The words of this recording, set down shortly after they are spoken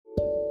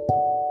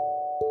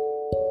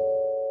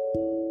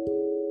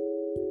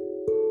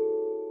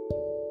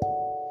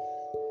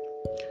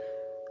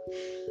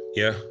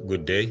Yeah,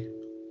 good day.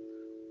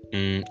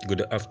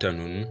 Good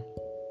afternoon,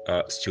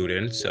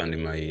 students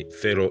and my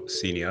fellow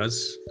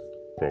seniors,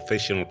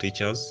 professional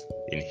teachers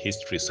in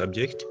history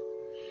subject.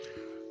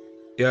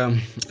 Yeah,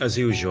 as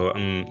usual,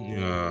 I'm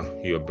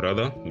your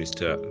brother,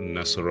 Mr.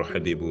 Nasoro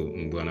Habibu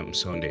Mbwana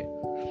Msonde.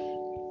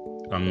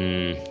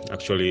 I'm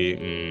actually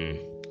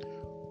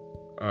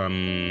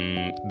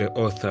the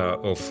author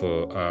of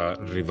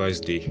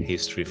Revised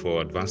History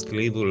for Advanced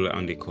Level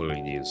and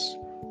Colleges.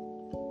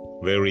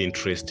 Very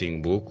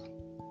interesting book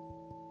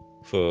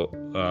for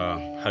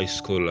high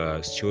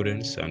school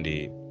students and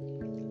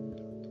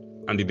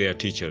their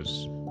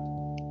teachers.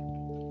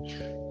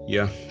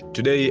 Yeah,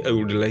 today I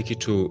would like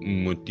to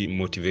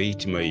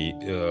motivate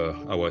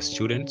our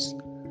students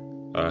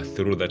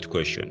through that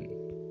question.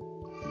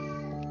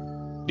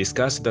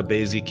 Discuss the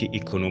basic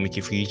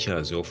economic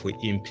features of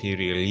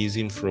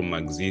imperialism from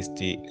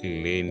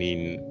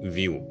Marxist-Lenin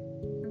view.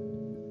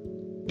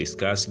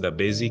 Discuss the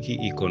basic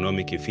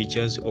economic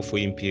features of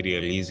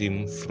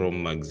imperialism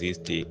from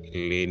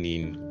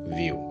Marxist-Lenin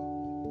view.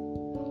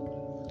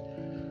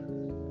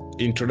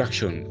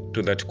 Introduction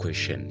to that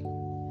question.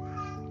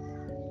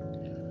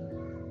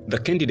 The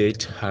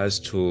candidate has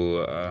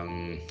to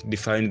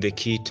define the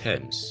key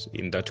terms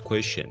in that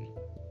question.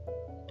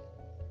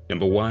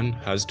 Number one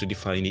has to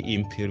define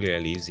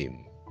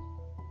imperialism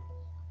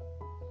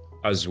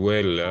as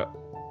well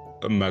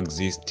a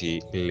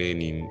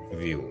Marxist-Lenin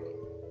view.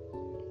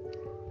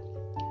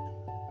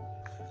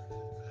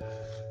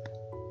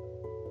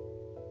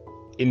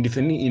 In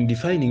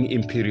defining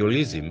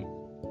imperialism,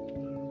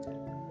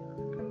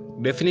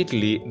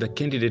 definitely the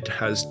candidate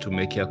has to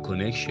make a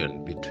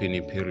connection between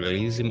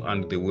imperialism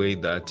and the way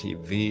that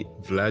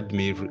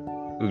Vladimir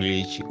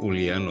Ilyich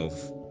Ulyanov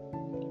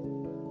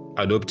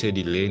adopted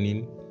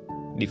Lenin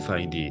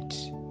defined it.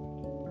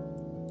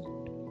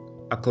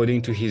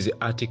 According to his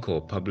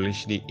article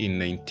published in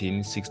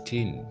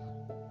 1916,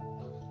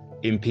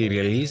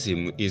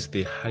 imperialism is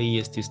the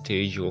highest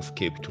stage of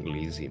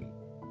capitalism.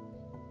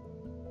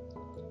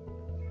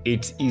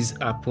 It is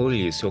a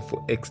policy of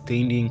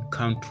extending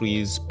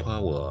countries'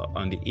 power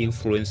and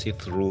influence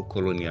through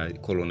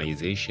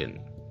colonization,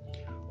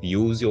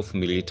 use of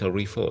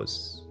military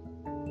force,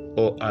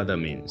 or other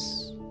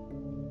means.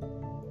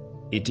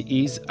 It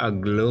is a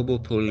global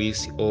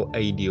policy or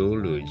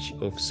ideology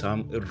of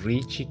some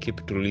rich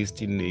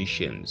capitalist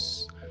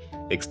nations,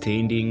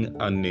 extending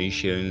a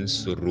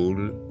nation's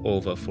rule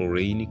over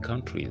foreign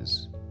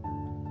countries,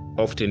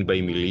 often by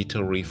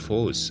military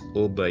force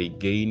or by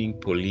gaining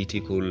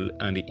political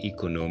and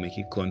economic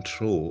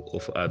control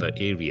of other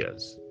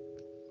areas.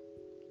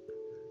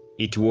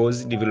 It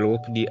was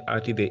developed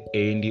at the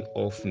end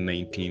of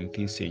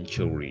 19th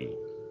century.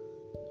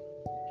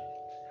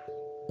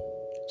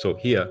 So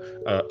here,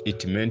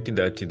 it meant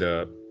that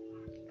the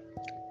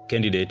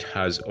candidate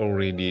has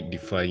already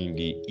defined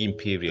the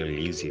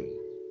imperialism.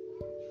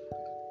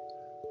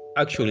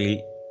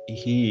 Actually,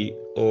 he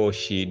or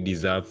she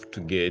deserves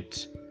to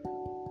get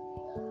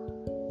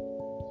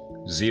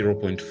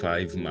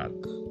 0.5 mark.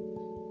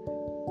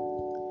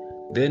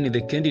 Then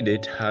the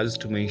candidate has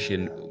to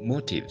mention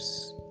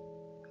motives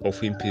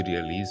of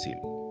imperialism.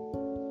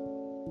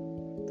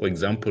 For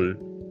example,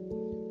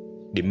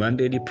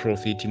 demanded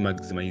profit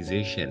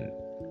maximization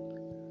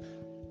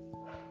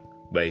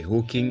by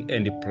hooking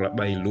and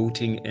by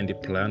looting and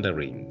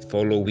plundering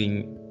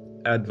following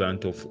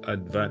advance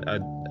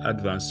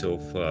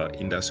of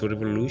industrial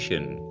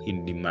revolution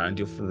in demand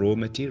of raw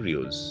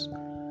materials,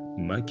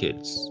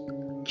 markets,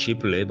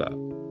 cheap labor,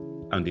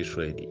 and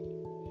trade.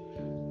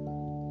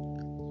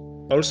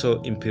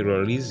 Also,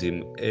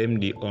 imperialism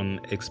aimed on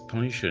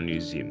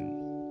expansionism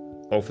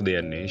of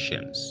their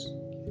nations.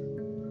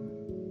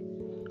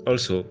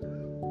 Also,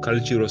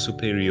 cultural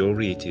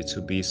superiority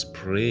to be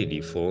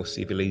spread for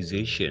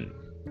civilization.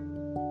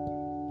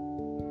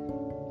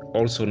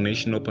 Also,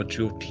 national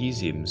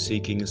patriotism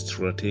seeking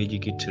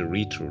strategic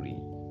territory.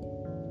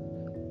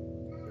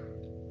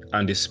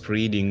 And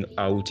spreading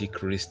out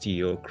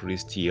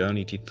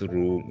Christianity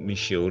through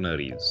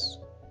missionaries.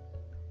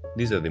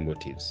 These are the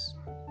motives.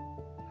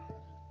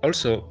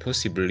 Also,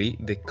 possibly,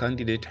 the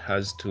candidate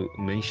has to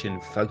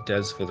mention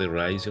factors for the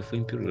rise of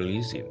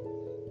imperialism.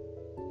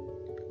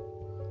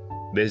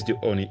 Based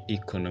on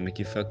economic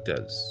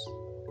factors,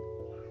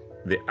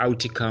 the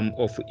outcome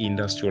of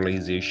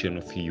industrialization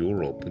of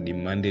Europe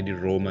demanded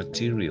raw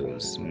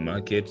materials,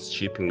 markets,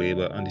 cheap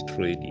labor, and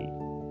trade.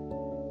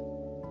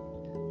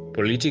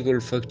 Political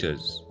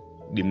factors,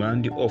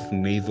 demand of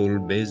naval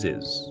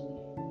bases,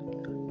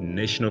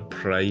 national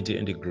pride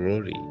and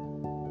glory,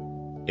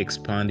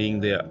 expanding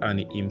the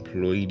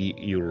unemployed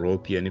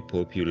European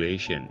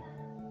population,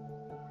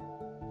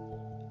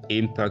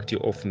 impact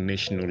of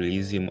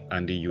nationalism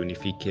and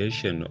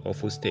unification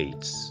of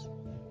states,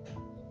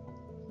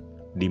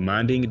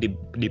 demanding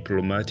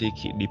diplomatic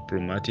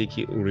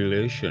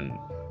relation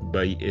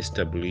by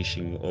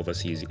establishing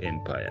overseas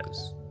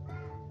empires.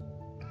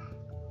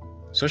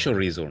 Social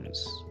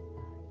reasons,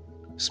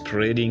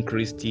 spreading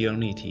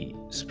Christianity,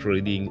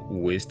 spreading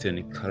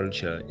Western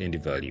culture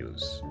and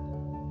values.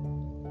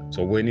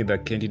 So when the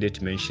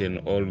candidate mention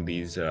all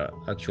these,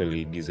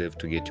 actually deserve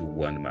to get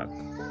 1 mark.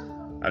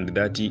 And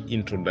that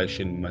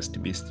introduction must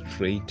be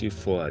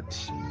straightforward,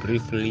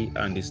 briefly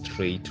and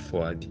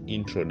straightforward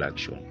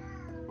introduction.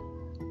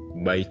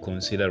 By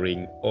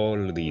considering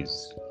all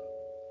these,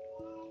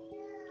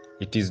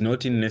 it is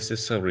not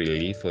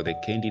necessarily for the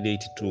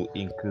candidate to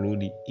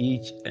include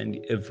each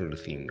and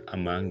everything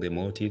among the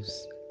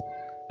motives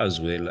as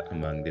well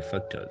among the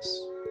factors.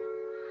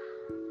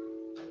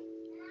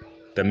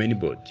 The main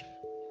body.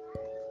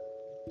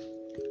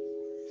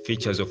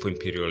 Features of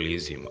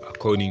imperialism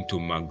according to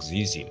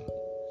Marxism.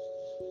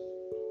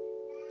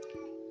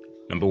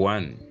 Number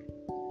 1,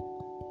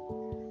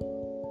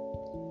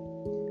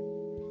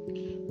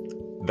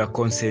 the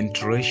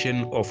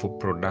concentration of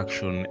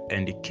production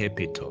and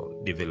capital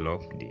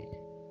developed.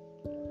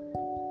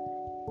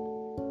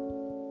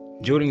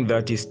 During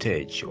that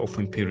stage of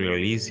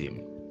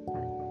imperialism,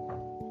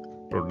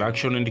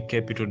 production and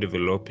capital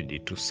developed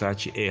to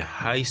such a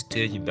high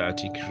stage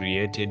that it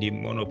created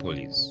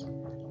monopolies,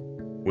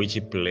 which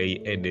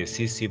play a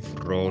decisive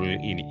role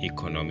in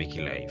economic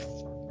life.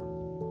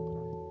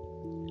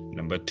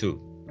 Number 2,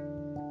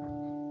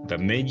 the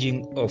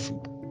merging of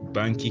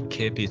banking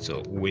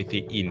capital with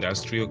the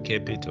industrial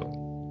capital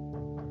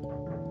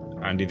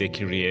and the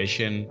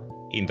creation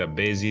in the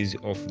basis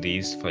of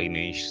this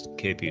financial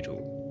capital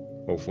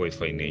of a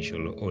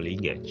financial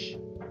oligarchy.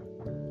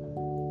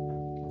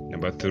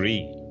 Number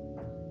 3,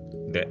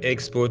 the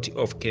export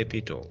of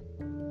capital,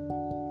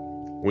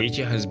 which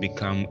has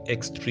become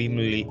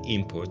extremely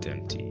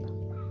important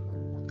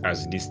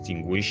as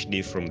distinguished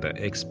from the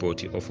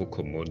export of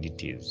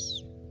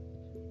commodities.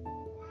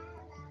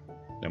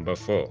 Number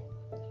 4,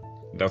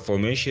 the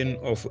formation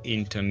of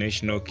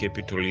international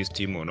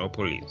capitalist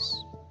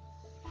monopolies,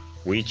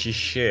 which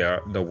share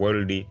the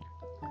world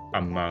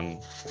among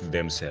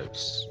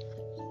themselves.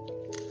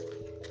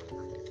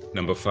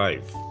 Number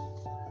 5,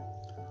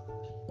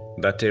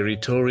 the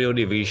territorial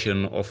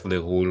division of the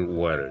whole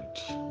world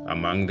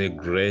among the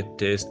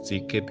greatest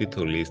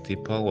capitalist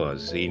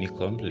powers in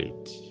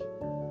conflict.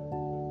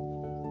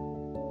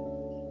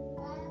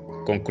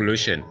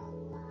 Conclusion.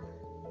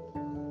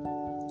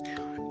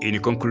 In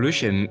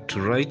conclusion,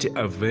 to write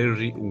a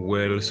very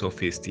well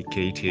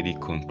sophisticated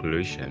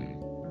conclusion,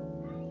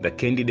 the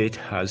candidate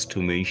has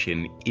to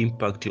mention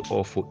impact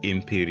of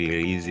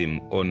imperialism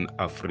on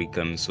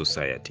African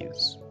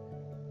societies.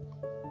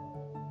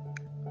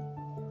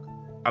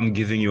 I'm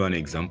giving you an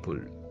example.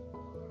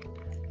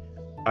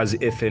 As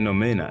a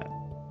phenomenon,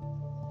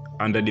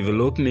 and the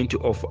development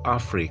of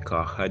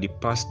Africa had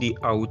passed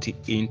out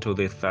into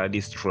the third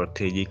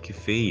strategic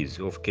phase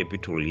of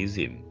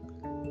capitalism,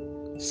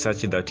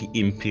 such that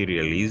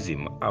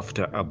imperialism,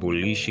 after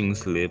abolishing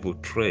slave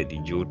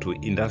trade due to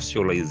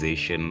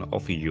industrialization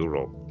of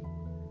Europe,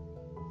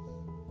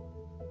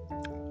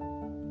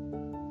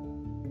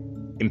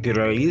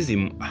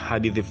 imperialism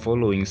had the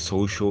following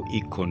social,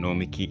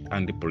 economic,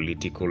 and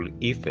political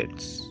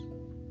effects.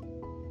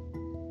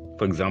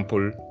 For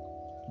example,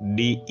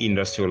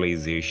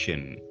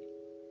 deindustrialization,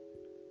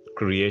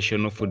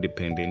 creation of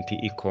dependent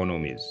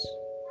economies,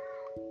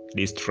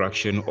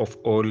 destruction of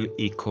all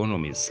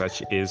economies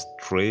such as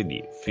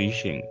trade,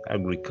 fishing,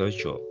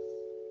 agriculture,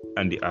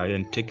 and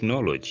iron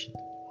technology,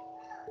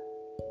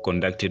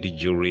 conducted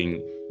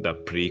during the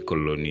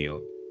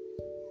pre-colonial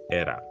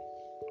era.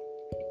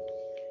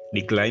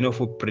 Decline of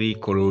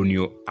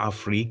pre-colonial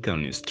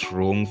African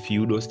strong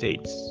feudal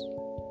states,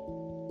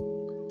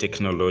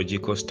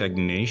 technological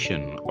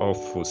stagnation of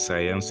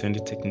science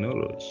and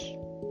technology,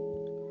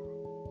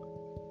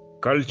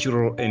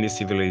 cultural and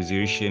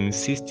civilization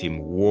system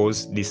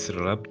was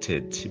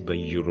disrupted by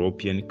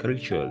European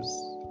cultures,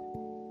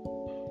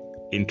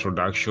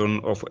 introduction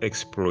of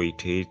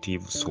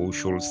exploitative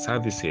social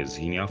services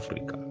in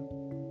Africa,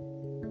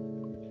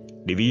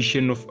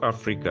 division of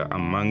Africa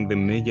among the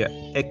major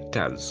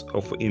actors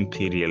of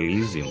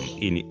imperialism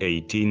in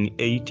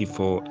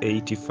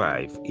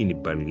 1884-85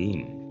 in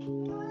Berlin,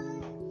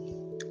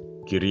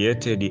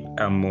 created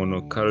a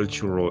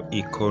monocultural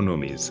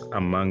economies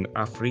among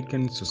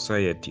African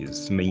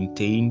societies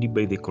maintained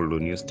by the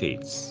colonial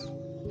states,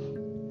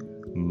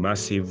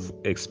 massive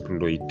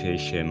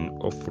exploitation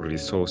of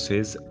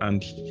resources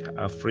and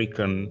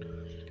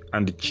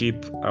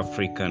cheap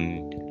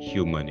African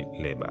human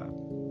labor.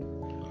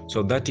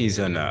 So that is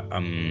an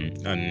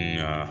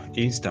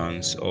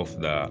instance of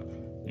the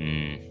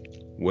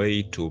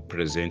way to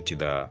present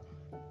the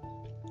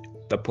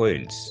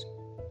points.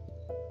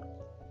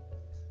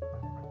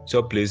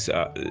 So please,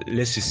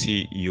 let's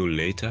see you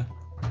later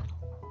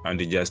and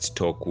just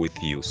talk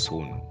with you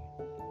soon.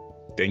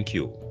 Thank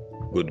you.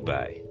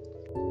 Goodbye.